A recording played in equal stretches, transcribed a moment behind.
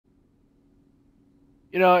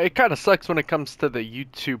You know, it kind of sucks when it comes to the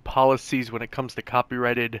YouTube policies when it comes to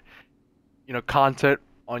copyrighted, content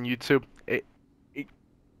on YouTube. It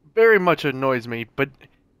very much annoys me, but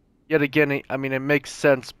yet again, I mean, it makes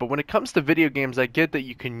sense. But when it comes to video games, I get that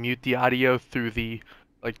you can mute the audio through the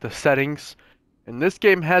settings, and this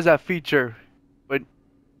game has that feature. But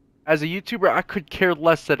as a YouTuber, I could care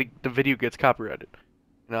less that the video gets copyrighted.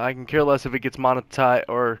 I can care less if it gets monetized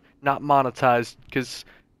or not monetized because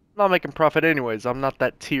I'm not making profit anyways. I'm not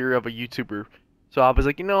that tier of a YouTuber. So I was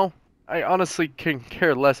like, I honestly can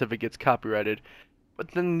care less if it gets copyrighted.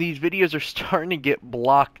 But then these videos are starting to get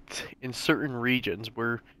blocked in certain regions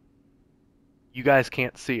where you guys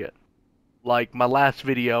can't see it. Like my last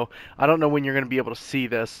video, I don't know when you're going to be able to see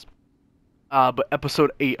this, but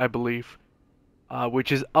episode 8, I believe,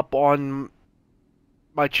 which is up on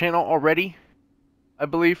my channel already, I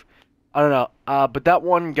believe. I don't know. But that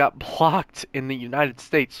one got blocked in the United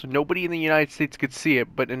States. So nobody in the United States could see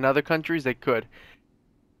it, but in other countries they could.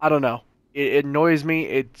 I don't know. It annoys me.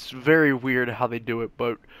 It's very weird how they do it,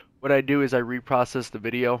 but what I do is I reprocess the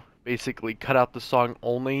video, basically cut out the song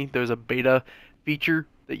only. There's a beta feature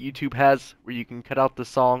that YouTube has where you can cut out the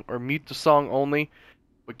song or mute the song only,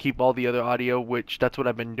 but keep all the other audio, which that's what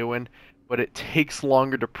I've been doing, but it takes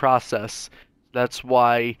longer to process. That's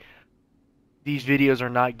why these videos are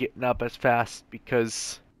not getting up as fast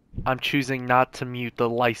because I'm choosing not to mute the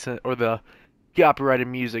license or the copyrighted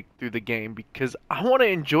music through the game because I want to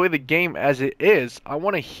enjoy the game as it is. I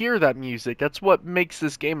want to hear that music. That's what makes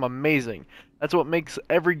this game amazing. That's what makes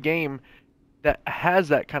every game that has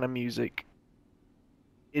that kind of music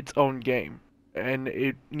its own game. And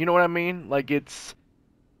you know what I mean? Like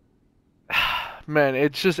man,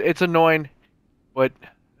 it's annoying, but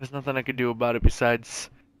there's nothing I could do about it besides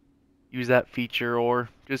use that feature or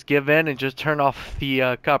just give in and just turn off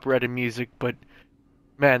the copyrighted music. But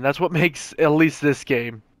man, that's what makes at least this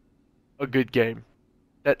game a good game.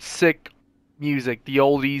 That sick music, the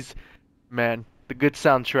oldies, man, the good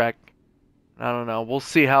soundtrack. I don't know. We'll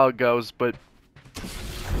see how it goes, but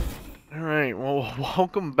all right. Well,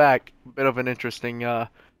 welcome back. A bit of an interesting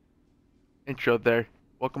intro there.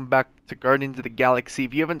 Welcome back to Guardians of the Galaxy.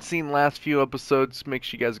 If you haven't seen last few episodes, make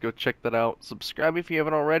sure you guys go check that out. Subscribe if you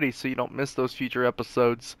haven't already so you don't miss those future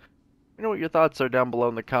episodes. Let me know what your thoughts are down below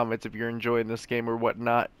in the comments if you're enjoying this game or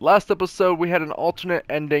whatnot. Last episode, we had an alternate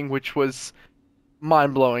ending, which was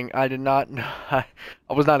mind-blowing. I did not... I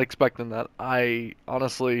was not expecting that. I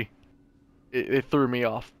honestly... It threw me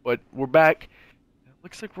off. But we're back. It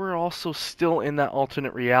looks like we're also still in that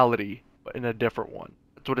alternate reality, but in a different one.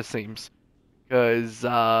 That's what it seems. Because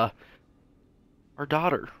our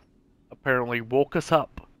daughter apparently woke us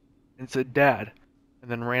up and said dad and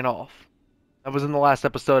then ran off. That was in the last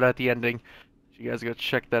episode at the ending, so you guys go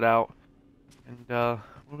check that out. And what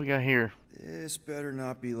do we got here? This better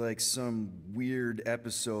not be like some weird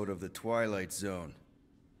episode of the Twilight Zone.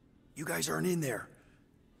 You guys aren't in there,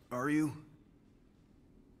 are you?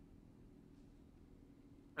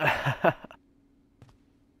 That'd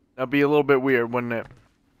be a little bit weird, wouldn't it?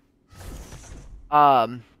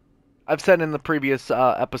 I've said in the previous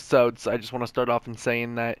episodes, I just want to start off in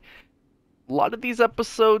saying that a lot of these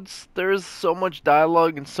episodes, there's so much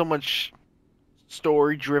dialogue and so much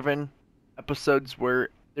story-driven episodes where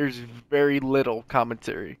there's very little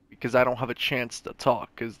commentary because I don't have a chance to talk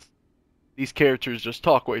because these characters just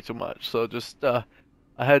talk way too much. So just a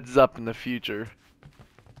heads up in the future.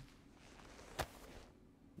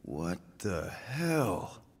 What the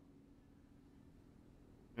hell?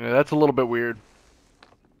 Yeah, that's a little bit weird.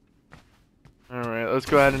 Alright, let's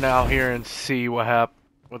go ahead and out here and see what happens.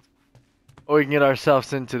 What we can get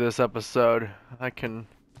ourselves into this episode.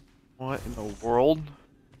 What in the world?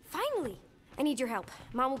 Finally! I need your help.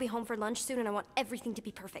 Mom will be home for lunch soon and I want everything to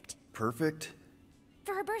be perfect. Perfect?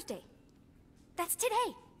 For her birthday. That's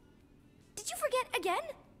today. Did you forget again?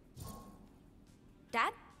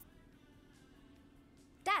 Dad?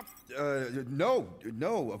 Dad? No,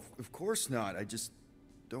 of course not. I just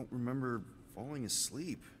don't remember falling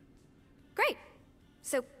asleep. Great.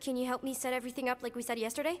 So, can you help me set everything up like we said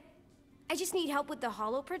yesterday? I just need help with the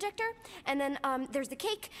holo projector, and then, there's the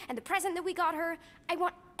cake and the present that we got her. I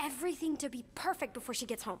want everything to be perfect before she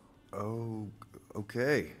gets home. Oh,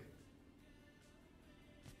 okay.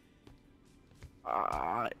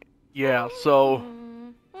 Yeah, so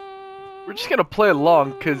we're just gonna play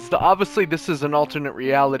along because obviously this is an alternate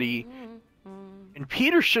reality, and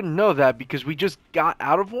Peter shouldn't know that because we just got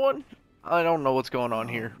out of one. I don't know what's going on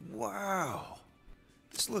here. Wow.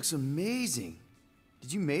 This looks amazing.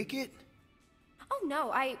 Did you make it? Oh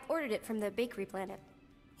no, I ordered it from the bakery planet.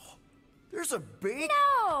 There's a bake?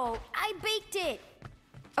 No, I baked it.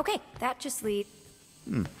 Okay, that just leaves.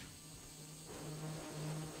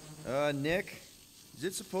 Nick? Is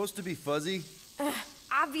it supposed to be fuzzy?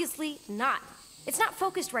 Obviously not. It's not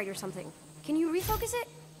focused right or something. Can you refocus it?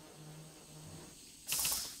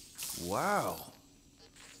 Wow.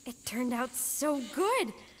 It turned out so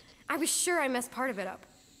good. I was sure I messed part of it up.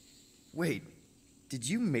 Wait, did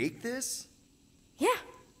you make this? Yeah.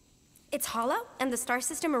 It's hollow, and the star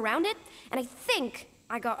system around it, and I think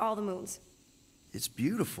I got all the moons. It's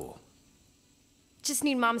beautiful. Just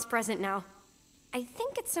need Mom's present now. I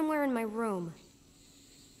think it's somewhere in my room.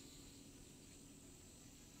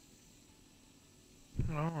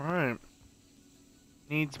 Alright.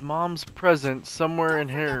 Needs Mom's present somewhere in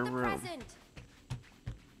her Don't forget the room. present.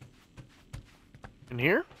 In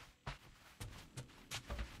here?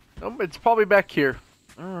 Nope, it's probably back here.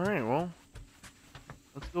 Alright, well.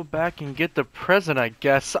 Let's go back and get the present, I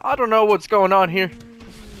guess. I don't know what's going on here.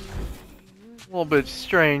 A little bit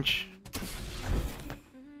strange.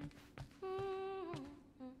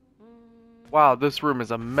 Wow, this room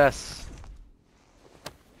is a mess.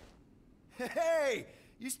 Hey,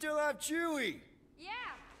 you still have Chewie. Yeah,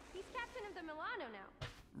 he's captain of the Milano now.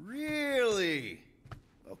 Really?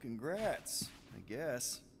 Well, congrats, I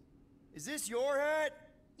guess. Is this your hat?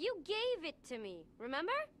 You gave it to me,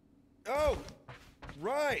 remember? Oh,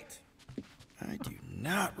 right. I do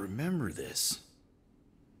not remember this.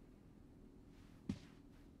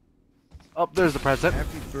 Oh, there's the present.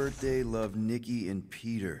 Happy birthday, love, Nikki and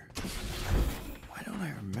Peter. Why don't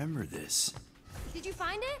I remember this? Did you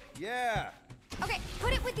find it? Yeah. Okay,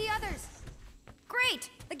 put it with the others. Great,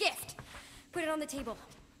 the gift. Put it on the table.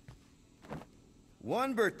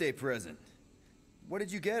 One birthday present. What did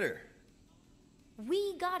you get her?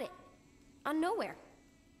 We got it. On Nowhere.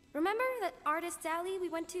 Remember that artist's alley we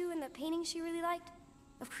went to and the painting she really liked?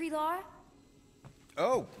 Of Kree-Lara?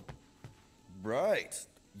 Oh, right.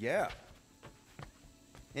 Yeah.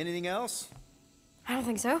 Anything else? I don't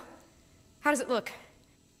think so. How does it look?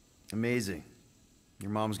 Amazing. Your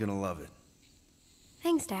mom's gonna love it.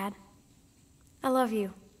 Thanks, Dad. I love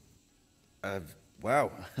you.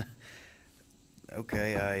 Wow.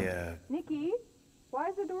 Okay, Nikki, why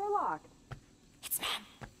is the door locked? It's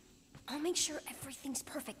Mom. I'll make sure everything's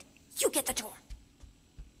perfect. You get the door.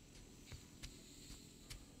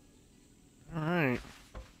 Alright.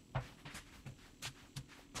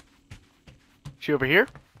 She over here?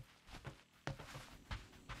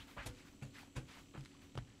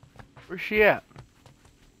 Where's she at?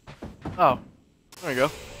 Oh, there you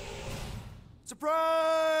go.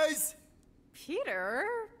 Surprise! Peter?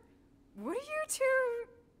 What are you two?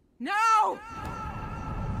 No!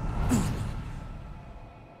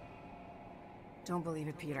 Don't believe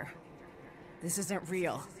it, Peter. This isn't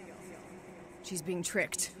real. She's being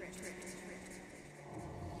tricked.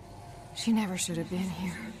 She never should have been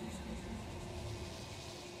here.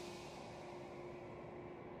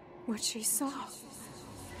 What she saw.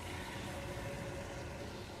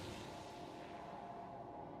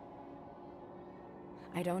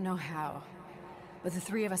 I don't know how, but the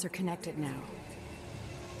three of us are connected now.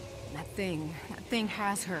 That thing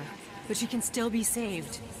has her, but she can still be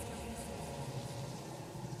saved.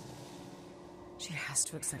 She has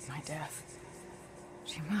to accept my death.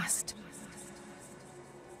 She must.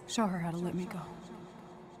 Show her how to let me go.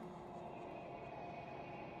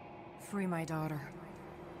 Free my daughter.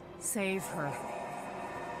 Save her.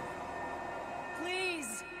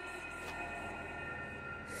 Please!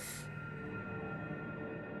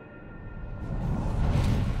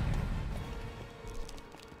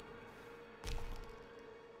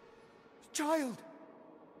 Child!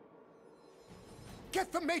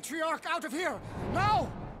 Get the matriarch out of here! Now!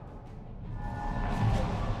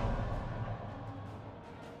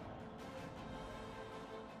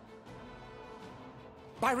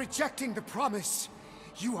 By rejecting the promise,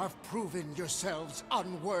 you have proven yourselves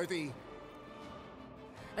unworthy.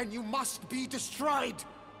 And you must be destroyed!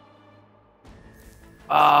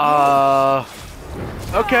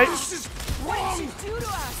 Okay. This is wrong! Do to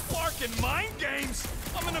us! Larkin mind games!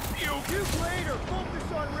 I'm gonna puke! Puke later!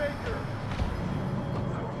 Focus on Raker!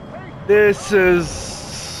 This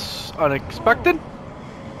is unexpected.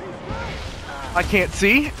 I can't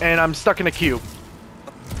see, and I'm stuck in a cube.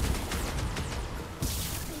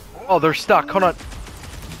 Oh, they're stuck. Hold on.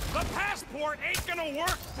 The passport ain't gonna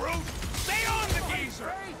work, brute! Stay on the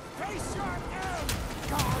geezer! Face your end,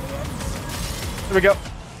 Guardians! Here we go.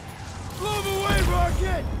 Move away,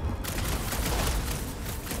 Rocket!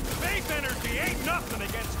 Space energy ain't nothing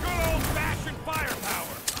against good old-fashioned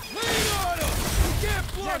firepower! Lean on him! You can't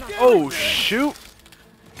block Oh, shoot.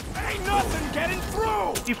 Ain't nothing getting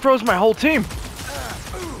through! He froze my whole team.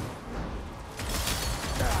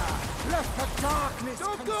 Let the Darkness.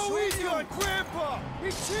 Don't go easy on Grandpa! He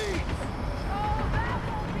cheats!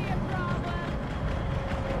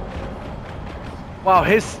 Wow,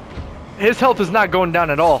 his health is not going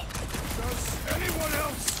down at all. Does anyone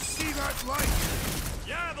else see that light?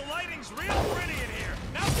 Yeah, the lighting's real pretty in here.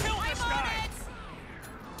 Now kill this guy.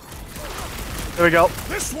 There we go.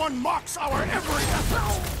 This one mocks our every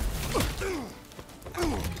effort.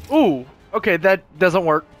 Ooh, okay, that doesn't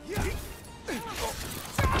work. Good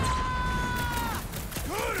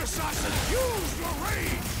assassin, use your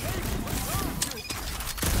rage.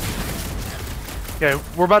 Okay,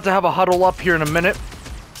 we're about to have a huddle up here in a minute.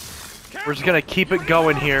 We're just gonna keep it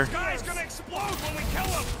going here. This guy's gonna explode when we kill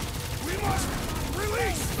him. We must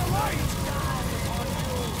release the light.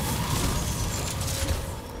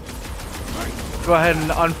 Go ahead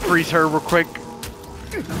and unfreeze her real quick.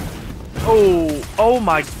 Oh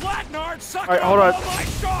my. Flatnard, suck All right, hold on. all my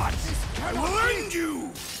shots. I will end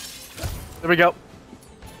you. There we go.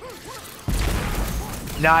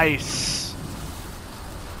 Nice.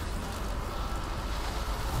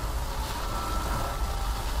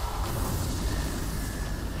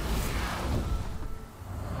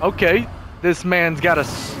 Okay, this man's got a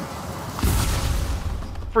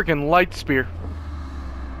freaking light spear.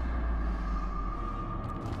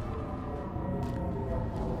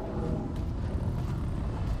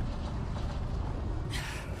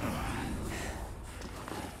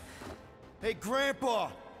 Hey, Grandpa!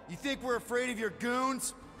 You think we're afraid of your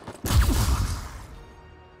goons?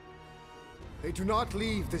 They do not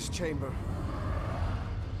leave this chamber.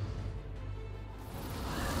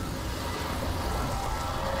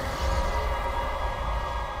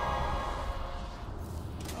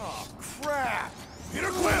 Oh, crap! Peter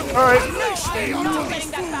Quill. All right. Stay on Not the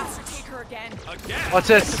letting that bastard take her again. again. What's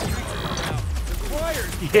this?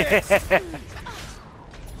 Yeah.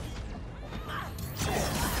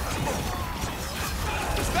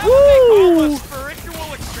 Woo!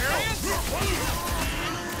 Spiritual experience?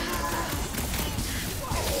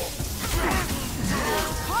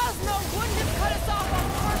 Cosmo wouldn't have cut us off on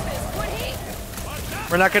purpose, would he?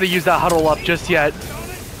 We're not gonna use that huddle up just yet.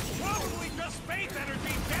 Probably just faith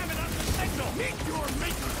energy jamming up the signal. Meet your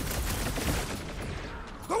maker.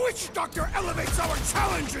 The witch doctor elevates our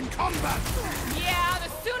challenge in combat. Yeah, the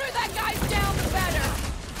sooner that guy's down, the better.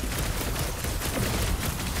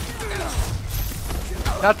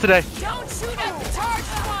 Not today. Don't shoot at the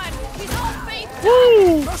charged one. He's all faith.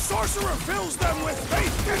 Woo! The sorcerer fills them with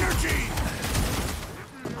faith energy.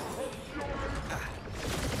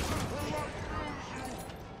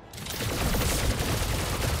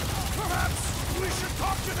 Perhaps we should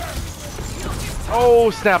talk to them. Oh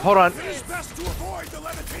snap! Hold on. It is best to avoid the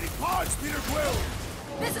levitating pods, Peter Quill.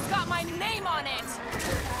 This has got my name on it.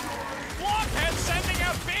 Blockhead sending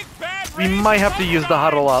out big bad We might have to use the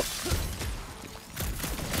huddle up.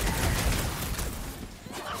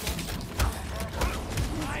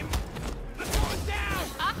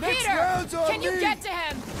 Peter, round's on can you me. get to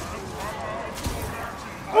him?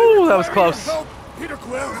 Ooh, that was close. Help, Peter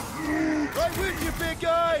Quill. Right with you, big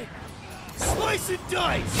guy! Slice and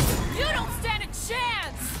dice! You don't stand a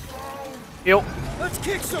chance. Heal. Let's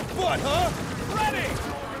kick some butt, huh? Ready.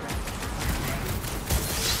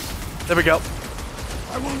 There we go.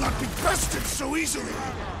 I will not be bested so easily.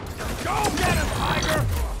 Go get him, Tiger.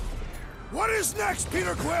 What is next,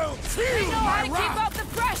 Peter Quill? I Feel know how my to keep wrath. up the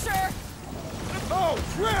pressure. Oh,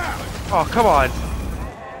 crap! Oh come on.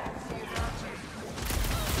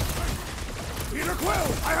 Peter Quill,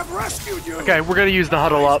 I have rescued you. Okay, we're gonna use the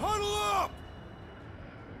huddle up. Huddle up!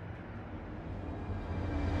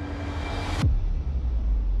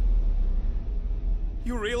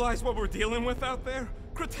 You realize what we're dealing with out there?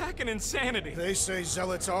 Kritak and insanity. They say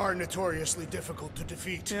zealots are notoriously difficult to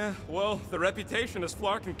defeat. Yeah, well, the reputation as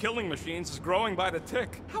Flarkin killing machines is growing by the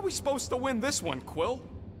tick. How are we supposed to win this one, Quill?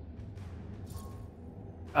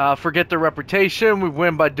 Forget the reputation. We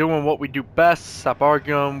win by doing what we do best. Stop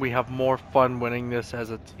arguing. We have more fun winning this as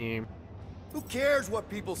a team. Who cares what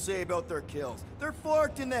people say about their kills? They're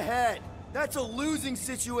forked in the head. That's a losing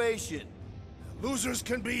situation. Losers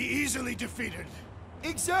can be easily defeated.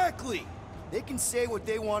 Exactly! They can say what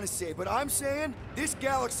they want to say, but I'm saying this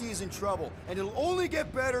galaxy is in trouble, and it'll only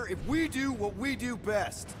get better if we do what we do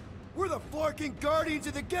best. We're the Flarkin Guardians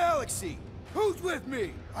of the Galaxy! Who's with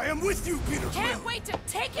me? I am with you, Peter Can't Quill. wait to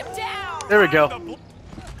take him down. There we go.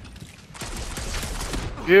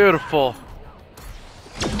 Beautiful.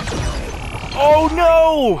 Oh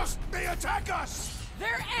no! Must they attack us?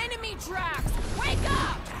 They're enemy tracks. Wake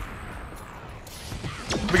up.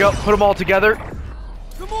 Here we go. Put them all together.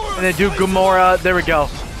 Gamora, And then do slice and Gamora. There we go.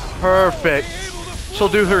 Perfect. She'll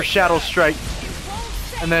do her Shadow Strike.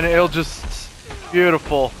 And then it'll just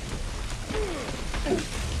Beautiful.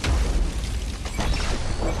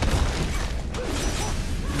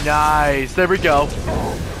 Nice. There we go.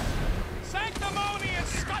 Sanctimonious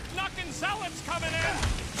scut-knucking zealots coming in.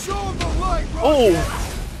 Show him the light, Rocket! Oh!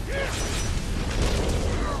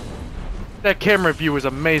 That camera view is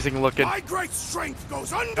amazing looking. My great strength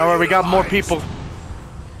goes under. Alright, we got more people.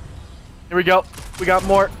 Here we go. We got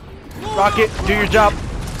more. Rocket, do your job.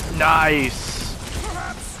 Nice.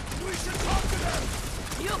 Perhaps we should talk to them.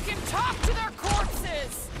 You can talk to their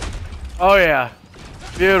corpses! Oh yeah.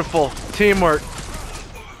 Beautiful. Teamwork.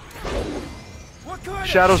 What kind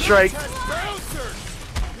Shadow of strike. bouncers?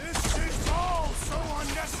 This is all so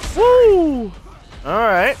unnecessary. Woo!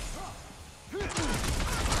 Alright.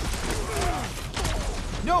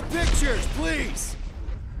 No pictures, please.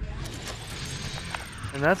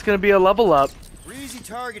 And that's gonna be a level up. We're easy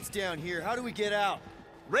targets down here. How do we get out?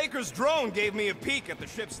 Raker's drone gave me a peek at the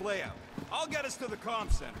ship's layout. I'll get us to the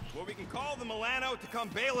comm center, where we can call the Milano to come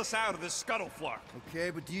bail us out of this scuttleflark.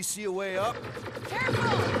 Okay, but do you see a way up?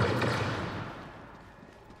 Careful!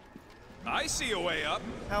 I see a way up.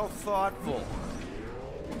 How thoughtful.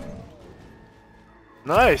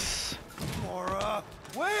 Nice. Mora,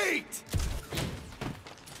 wait!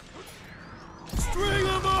 String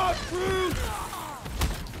them up, Bruce!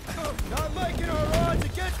 Not liking our odds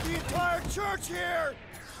against the entire church here!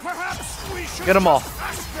 Perhaps we should Get 'em all. just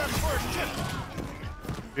ask them for a ship.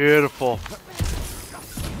 Beautiful.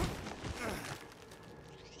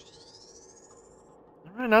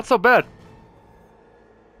 Alright, not so bad.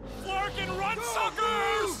 Flark and run,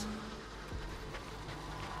 suckers!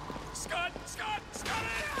 Scud, scud, scud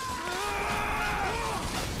it!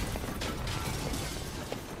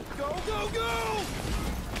 Go, go, go!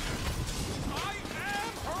 I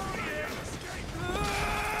am hurrying!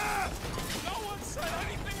 No one said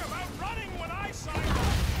anything about running when I signed up!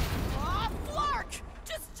 Aw, Flark!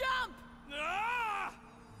 Just jump! Ah!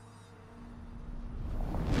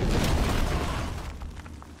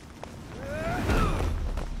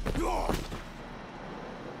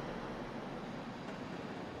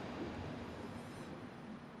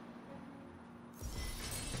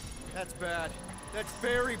 That's bad. That's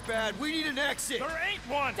very bad. We need an exit! There ain't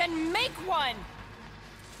one! Then make one!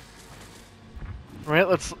 Alright,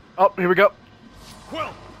 let's... Oh, here we go.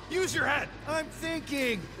 Quill, use your head! I'm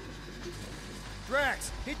thinking!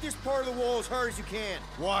 Drax, hit this part of the wall as hard as you can.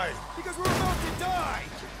 Why? Because we're about to die!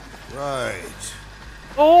 Right.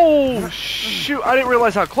 Oh, shoot. I didn't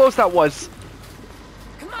realize how close that was.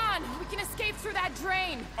 Come on, we can escape through that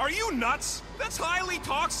drain! Are you nuts? That's highly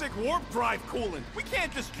toxic warp drive coolant. We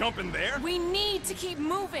can't just jump in there. We need to keep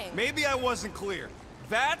moving! Maybe I wasn't clear.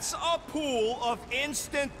 That's a pool of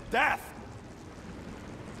instant death.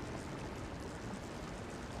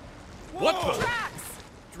 What Whoa! the? Drax!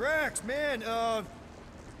 Drax, man,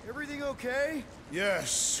 everything okay?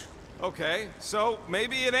 Yes. Okay, so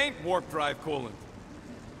maybe it ain't warp drive coolant.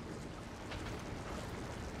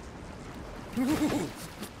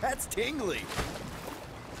 That's tingly.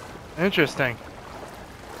 Interesting.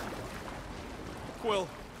 Quill,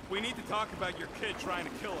 we need to talk about your kid trying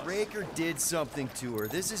to kill us. Raker did something to her.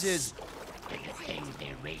 This is his... Do you think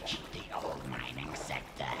they reached the old mining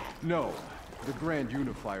sector? No. The Grand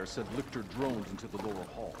Unifier said Lictor drones into the lower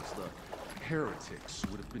halls. The heretics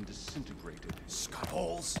would have been disintegrated.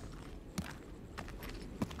 Scuttles.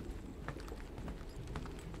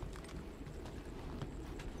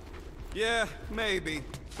 Yeah, maybe.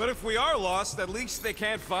 But if we are lost, at least they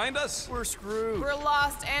can't find us. We're screwed. We're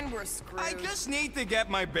lost and we're screwed. I just need to get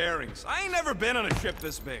my bearings. I ain't never been on a ship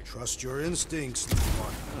this big. Trust your instincts, little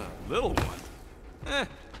one. Little one.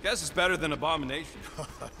 Guess it's better than Abomination.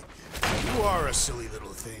 You are a silly little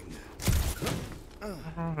thing.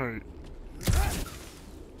 Alright.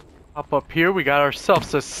 Up here, we got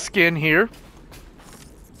ourselves a skin here.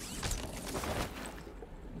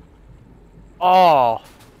 Oh.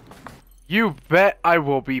 You bet I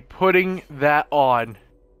will be putting that on.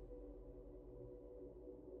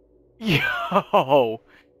 Yo.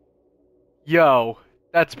 Yo.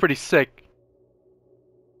 That's pretty sick.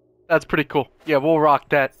 That's pretty cool. Yeah, we'll rock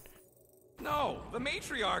that. No, the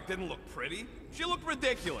matriarch didn't look pretty. She looked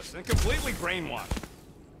ridiculous and completely brainwashed.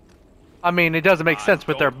 I mean, it doesn't make sense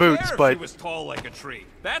with their boots, If but... she was tall like a tree.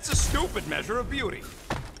 That's a stupid measure of beauty.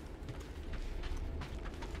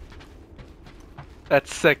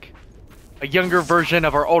 That's sick. A younger version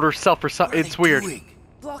of our older self or something. It's weird.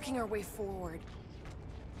 Blocking our way forward.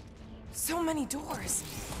 So many doors.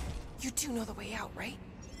 You do know the way out, right?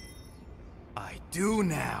 I do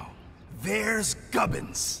now. There's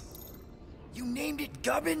Gubbins. You named it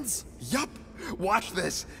Gubbins? Yup. Watch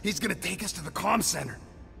this. He's gonna take us to the comm center.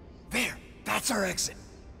 There. That's our exit.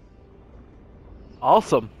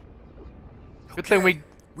 Awesome. Good thing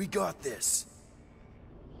we got this.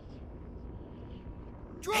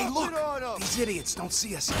 Drop Hey, look! it on 'em. These idiots don't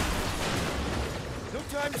see us. No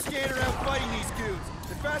time to stand around fighting these dudes.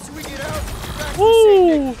 The faster we get out, the faster Woo!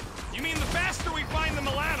 we save Nick. You mean the faster we find the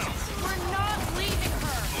Milano? We're not leaving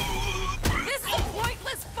her. This is a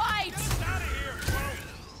pointless fight. Get us out of here, bro.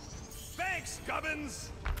 Thanks, Gubbins.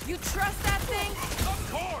 You trust that thing?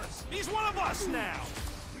 Of course. He's one of us now.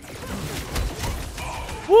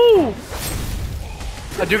 Woo!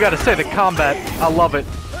 I do gotta say, the combat, I love it.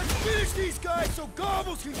 Let's finish these guys so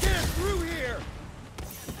Gobbles can get us through here.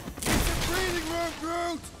 Keep the breathing room,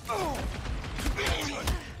 Groot. Oh.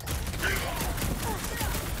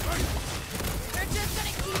 They're just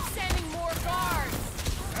gonna keep sending more guards.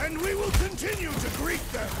 And we will continue to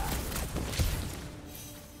greet them.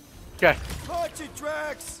 Okay. Punch it,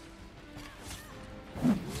 Drax.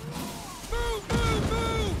 Move, move,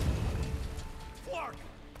 move. Clark,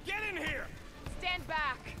 get in here. Stand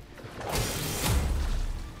back.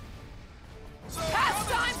 So Past time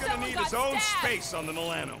Gubbins is gonna someone need got his own stabbed. space on the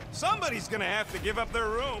Milano. Somebody's gonna have to give up their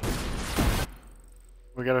room.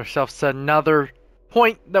 We got ourselves another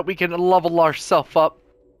point that we can level ourselves up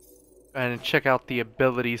and check out the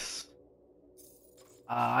abilities.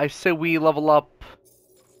 I say we level up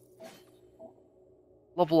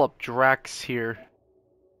Drax here.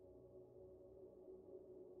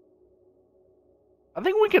 I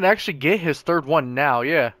think we can actually get his third one now,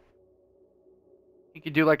 yeah. He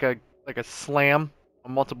could do like a slam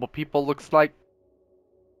on multiple people, looks like.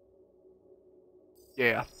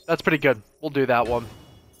 Yeah, that's pretty good. We'll do that one.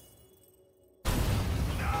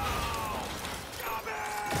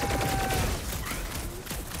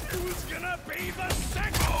 It was gonna be the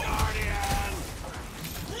second Guardian!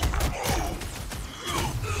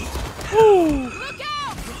 Woo! Look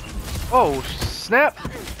out! Oh, snap!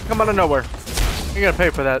 Come out of nowhere. You're gonna pay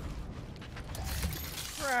for that.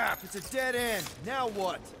 Crap, it's a dead end. Now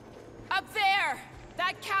what? Up there!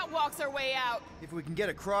 That catwalk's our way out. If we can get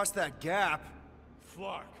across that gap.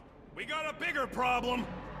 Flark, we got a bigger problem.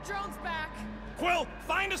 Drone's back. Quill,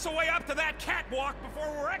 find us a way up to that catwalk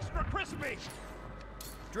before we're extra crispy.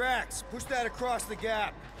 Drax, push that across the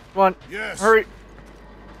gap. Come on. Yes. Hurry.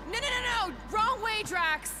 No! Wrong way,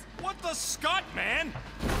 Drax! What the scut, man?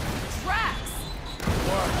 Drax! You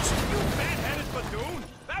fat-headed Badoon?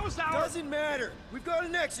 That was our... Doesn't matter. We've got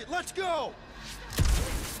an exit. Let's go.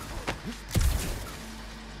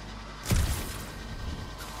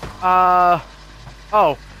 Oh.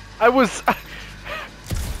 I was... That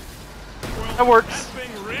works. That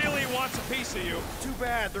thing really wants a piece of you. Too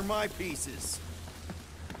bad, they're my pieces.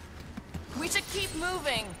 We should keep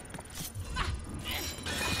moving.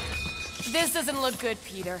 This doesn't look good,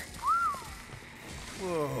 Peter.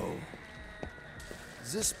 Whoa.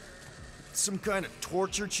 Is this some kind of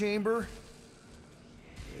torture chamber?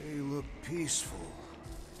 They look peaceful.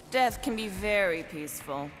 Death can be very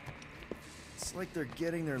peaceful. It's like they're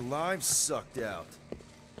getting their lives sucked out.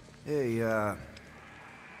 Hey, are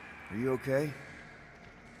you okay?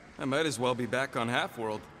 I might as well be back on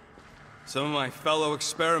Half-World. Some of my fellow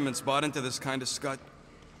experiments bought into this kind of scut.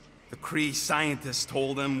 The Kree scientists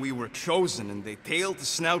told them we were chosen, and they tailed to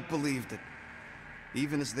snout believed it.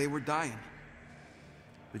 Even as they were dying.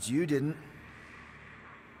 But you didn't.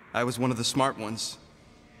 I was one of the smart ones.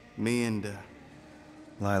 Me and,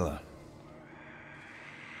 Lila.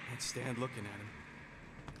 Can't stand looking at him.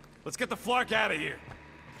 Let's get the Flark out of here.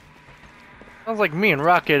 Sounds like me and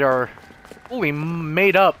Rocket are fully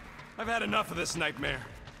made up. I've had enough of this nightmare.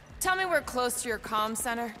 Tell me we're close to your comm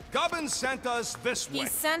center. Gubbins sent us this way. He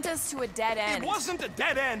sent us to a dead end. It wasn't a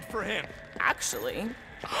dead end for him. Actually.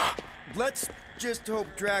 Let's just hope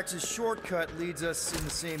Drax's shortcut leads us in the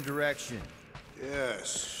same direction.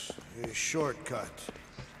 Yes, a shortcut.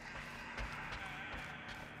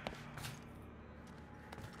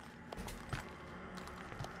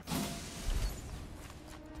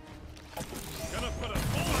 Gonna put a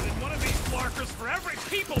bullet in one of these Flarkers for every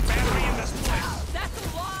people battery in this place. That's a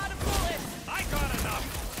lot of bullets. I got enough.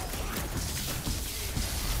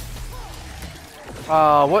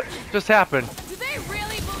 What just happened? Do they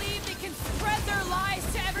really believe they can spread their lies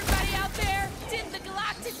to everybody out there? Didn't the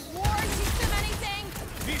Galactic War teach them anything?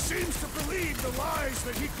 He seems to believe the lies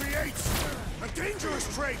that he creates. A dangerous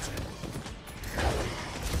trait.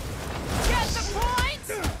 Get the point?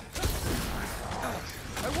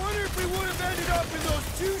 I wonder if we would have ended up in those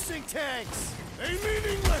juicing tanks! A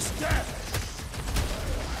meaningless death.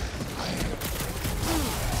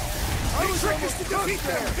 I was trick is to defeat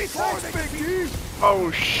them before they defeat you.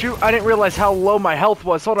 Oh shoot, I didn't realize how low my health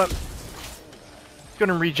was. Hold on.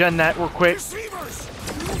 gonna regen that real quick. Deceivers!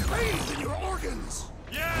 You will bathe in your organs!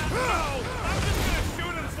 Yeah, no! I'm just gonna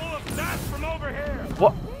shoot him full of that from over here!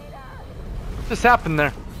 What just happened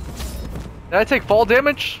there? Did I take fall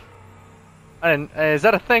damage? I didn't. Is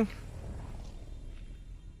that a thing?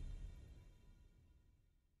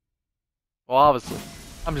 Well, obviously.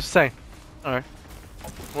 I'm just saying. Alright.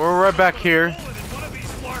 We're right back here. One of these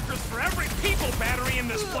flarkers for every people battery in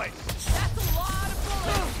this place. That's a lot of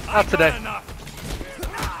bullets. Not today. Enough.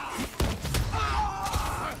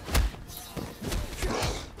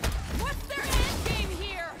 What's their end game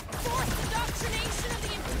here? Forced indoctrination of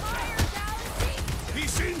the entire galaxy? He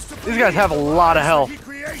seems to These guys have a lot of health. he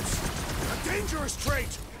creates a dangerous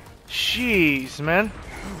trait. Jeez, man.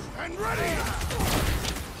 And ready!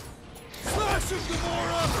 Slashes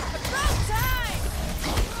Gamora! About time!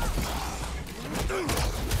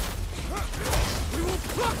 We will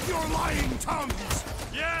pluck your lying tongues!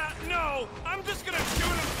 Yeah, no. I'm just gonna shoot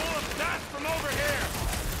him full of that from over here.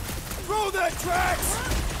 Throw that Drax!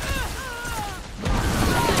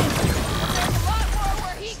 There's a lot more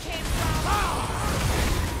where he came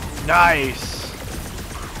from. Nice.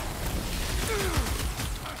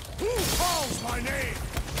 Who calls my name?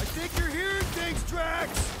 I think you're hearing things, Drax!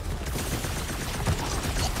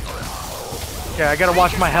 Okay, I gotta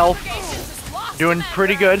watch my health. Doing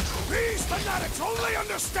pretty good. These fanatics only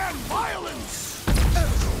understand violence!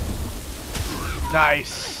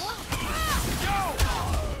 Nice.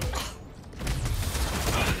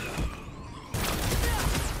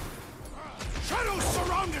 Shadows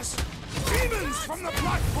surround us! Demons from the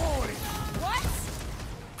Black Void! What?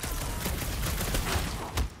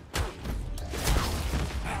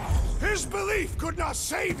 His belief could not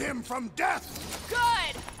save him from death!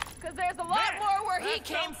 Good! Because there's a lot more where he That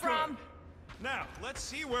came felt from. good. Now, let's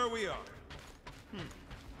see where we are.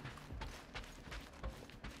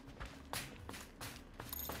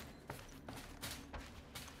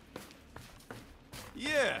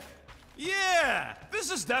 Yeah! Yeah!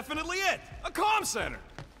 This is definitely it! A comm center!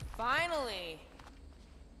 Finally.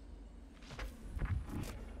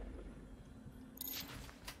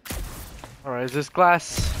 Alright, is this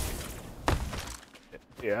glass?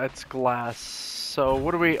 Yeah, it's glass. So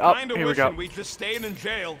what do we... Oh, Kinda here we go. wishing we just stayed in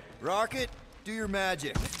jail. Rocket, do your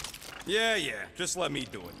magic. Yeah, just let me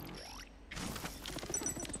do it.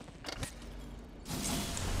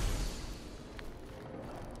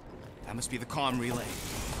 That must be the comm relay.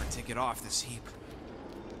 Or take it off this heap.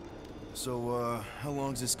 So, how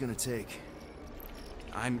long's this gonna take?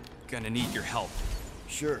 I'm gonna need your help.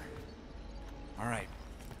 Sure. All right.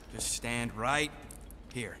 Just stand right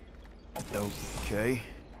here. Okay.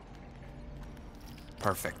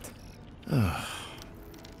 Perfect.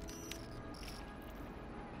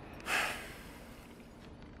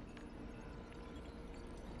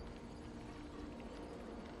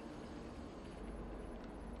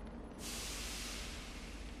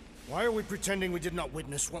 Why are we pretending we did not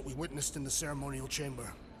witness what we witnessed in the ceremonial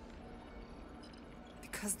chamber?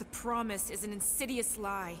 Because the promise is an insidious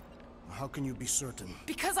lie. How can you be certain?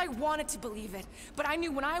 Because I wanted to believe it, but I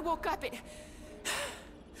knew when I woke up it...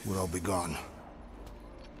 Would all be gone.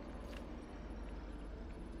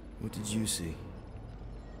 What did you see?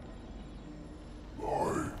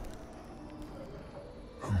 I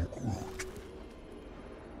am Groot.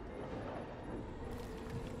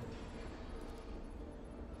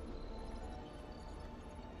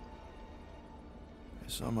 I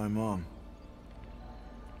saw my mom.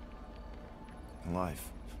 Alive.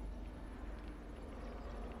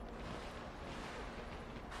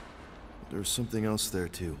 There was something else there,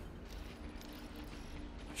 too.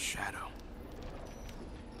 A shadow.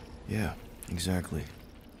 Yeah, exactly.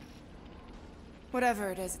 Whatever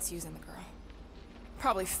it is, it's using the girl.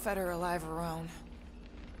 Probably fed her alive her own.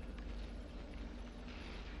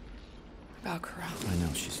 Valkyrie. I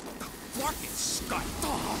know, she's... Fucking Scott!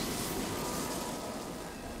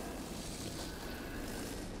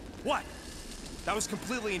 What? That was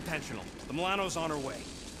completely intentional. The Milano's on her way.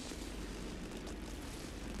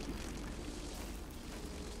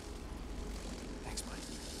 Thanks, bud.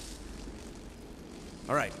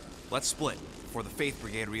 All right, let's split before the Faith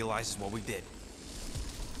Brigade realizes what we did.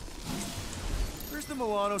 Where's the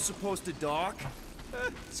Milano supposed to dock?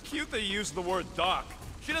 It's cute they use the word dock.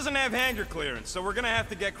 She doesn't have hangar clearance, so we're gonna have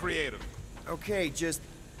to get creative. Okay, just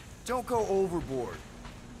don't go overboard.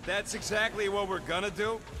 That's exactly what we're gonna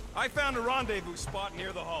do. I found a rendezvous spot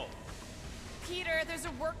near the hull. Peter, there's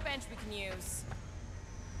a workbench we can use.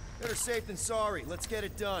 Better safe than sorry. Let's get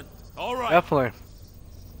it done. All right. Definitely.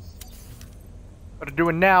 Gotta do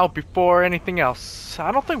it now before anything else.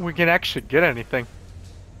 I don't think we can actually get anything.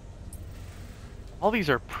 All these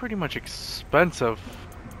are pretty much expensive.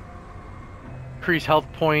 Increase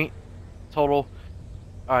health point total.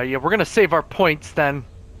 Yeah, we're gonna save our points then,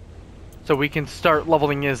 so we can start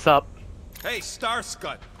leveling this up. Hey,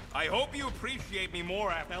 Starscut. I hope you appreciate me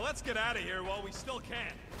more after. Now let's get out of here while we still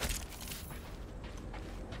can.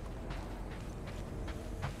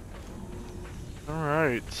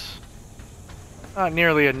 Alright. Not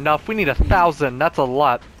nearly enough. We need 1,000. That's a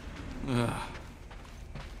lot. Ugh.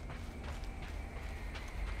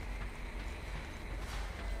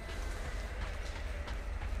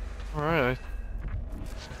 Alright.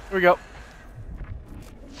 Here we go.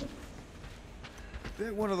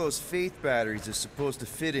 Bet one of those faith batteries is supposed to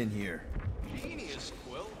fit in here. Genius,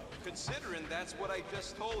 Quill. Considering that's what I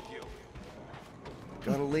just told you.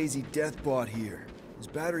 Got a lazy deathbot here. His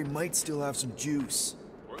battery might still have some juice.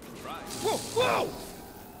 Worth a try. Whoa!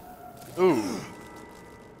 Whoa! Ooh.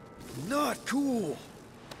 Not cool.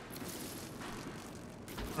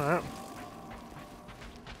 Alright.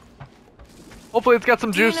 Hopefully it's got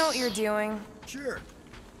some Do juice. you know what you're doing? Sure.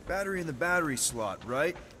 Battery in the battery slot,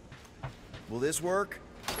 right? Will this work?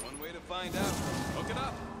 One way to find out. Hook it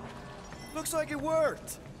up. Looks like it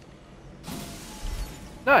worked.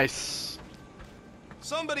 Nice.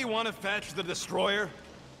 Somebody want to fetch the destroyer?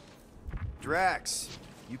 Drax,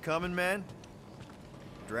 you coming, man?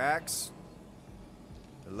 Drax?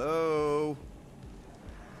 Hello?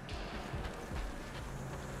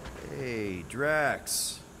 Hey,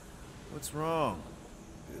 Drax. What's wrong?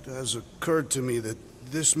 It has occurred to me that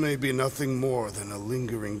this may be nothing more than a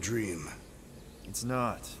lingering dream. It's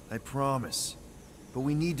not, I promise. But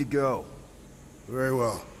we need to go. Very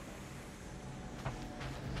well.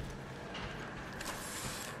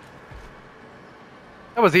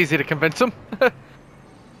 That was easy to convince him.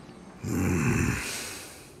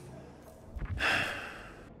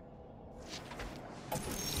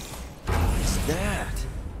 What's that?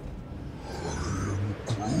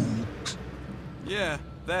 Yeah,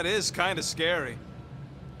 that is kind of scary.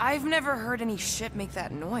 I've never heard any ship make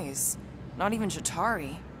that noise. Not even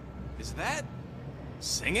Chitauri. Is that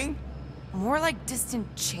singing? More like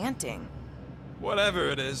distant chanting. Whatever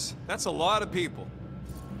it is, that's a lot of people.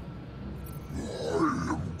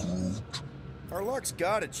 Our luck's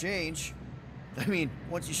gotta change. I mean,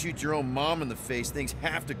 once you shoot your own mom in the face, things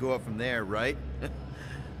have to go up from there, right?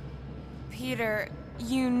 Peter,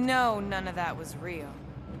 you know none of that was real.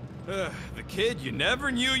 The kid you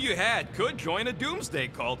never knew you had could join a doomsday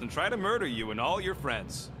cult and try to murder you and all your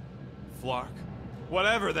friends. Flark.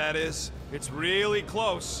 Whatever that is, it's really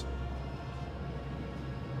close.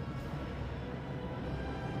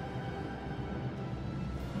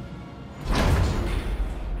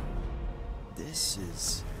 This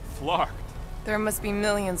is... Flark. There must be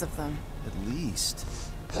millions of them. at least.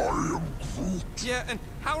 Yeah, and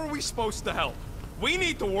how are we supposed to help? We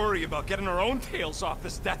need to worry about getting our own tails off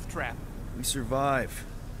this death trap. We survive.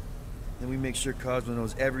 Then we make sure Cosmo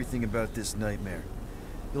knows everything about this nightmare.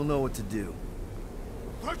 He'll know what to do.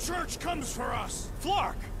 The church comes for us!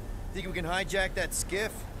 Flark! Think we can hijack that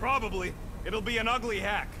skiff? Probably. It'll be an ugly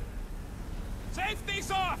hack.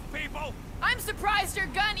 Safety's off, people! I'm surprised your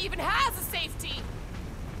gun even has a safety.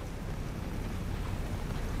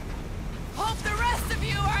 Hope the rest of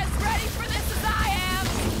you are as ready for this as I am.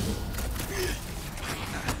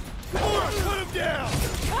 Put him down!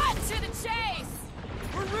 Cut to the chase!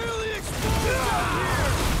 We're really exposed out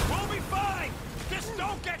here! We'll be fine! Just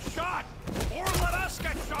don't get shot! Or let us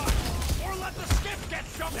get shot! Or let the skiff get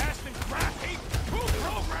shot! Fast and crafty! Who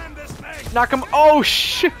programmed this thing? Knock him. Oh,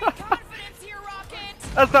 shit.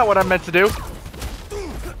 That's not what I meant to do.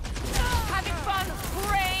 Having fun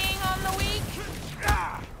preying on the weak?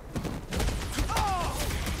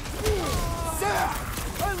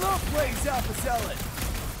 I love playing Alpha Zealot!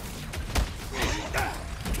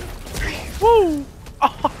 Woo!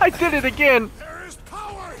 Oh, I did it again. There is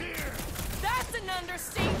power here! That's an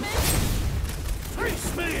understatement.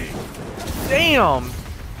 Face me! Damn.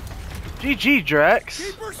 GG, Drax.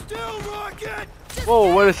 Keep her still, Rocket!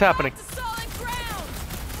 Whoa, what is happening? Solid ground.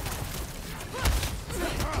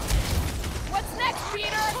 What's next,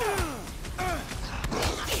 Peter?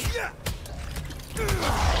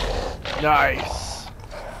 Nice.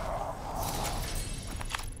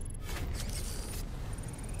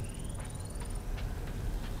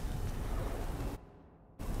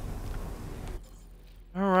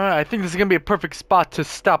 Alright, I think this is going to be a perfect spot to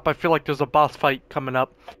stop. I feel like there's a boss fight coming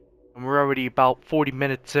up. And we're already about 40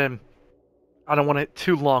 minutes in. I don't want it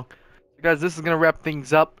too long. So guys, this is going to wrap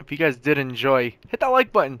things up. If you guys did enjoy, hit that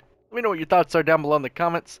like button. Let me know what your thoughts are down below in the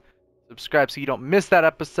comments. Subscribe so you don't miss that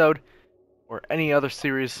episode or any other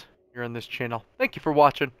series here on this channel. Thank you for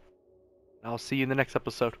watching. I'll see you in the next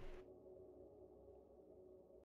episode.